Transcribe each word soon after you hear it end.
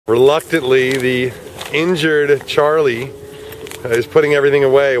Reluctantly, the injured Charlie is putting everything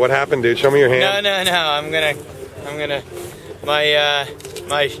away. What happened, dude? Show me your hand. No. I'm gonna.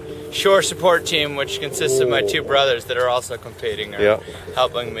 My shore support team, which consists of my two brothers that are also competing, are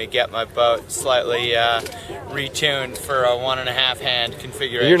helping me get my boat slightly retuned for a 1.5 hand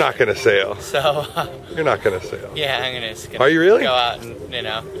configuration. You're not gonna sail. So you're not gonna sail. Yeah, I'm just gonna. Are you really? Go out and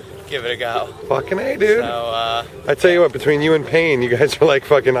give it a go. Fucking A, dude. So, I tell you what, between you and Payne, you guys are like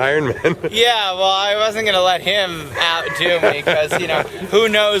fucking Iron Man. Yeah, well, I wasn't gonna let him outdo me because who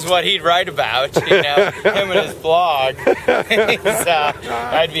knows what he'd write about, him and his blog. So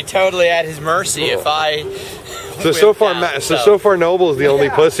I'd be totally at his mercy if I. So far, Noble's the only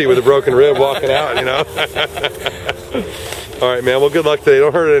pussy with a broken rib walking out. All right, man. Well, good luck today.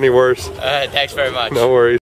 Don't hurt it any worse. Thanks very much. No worries.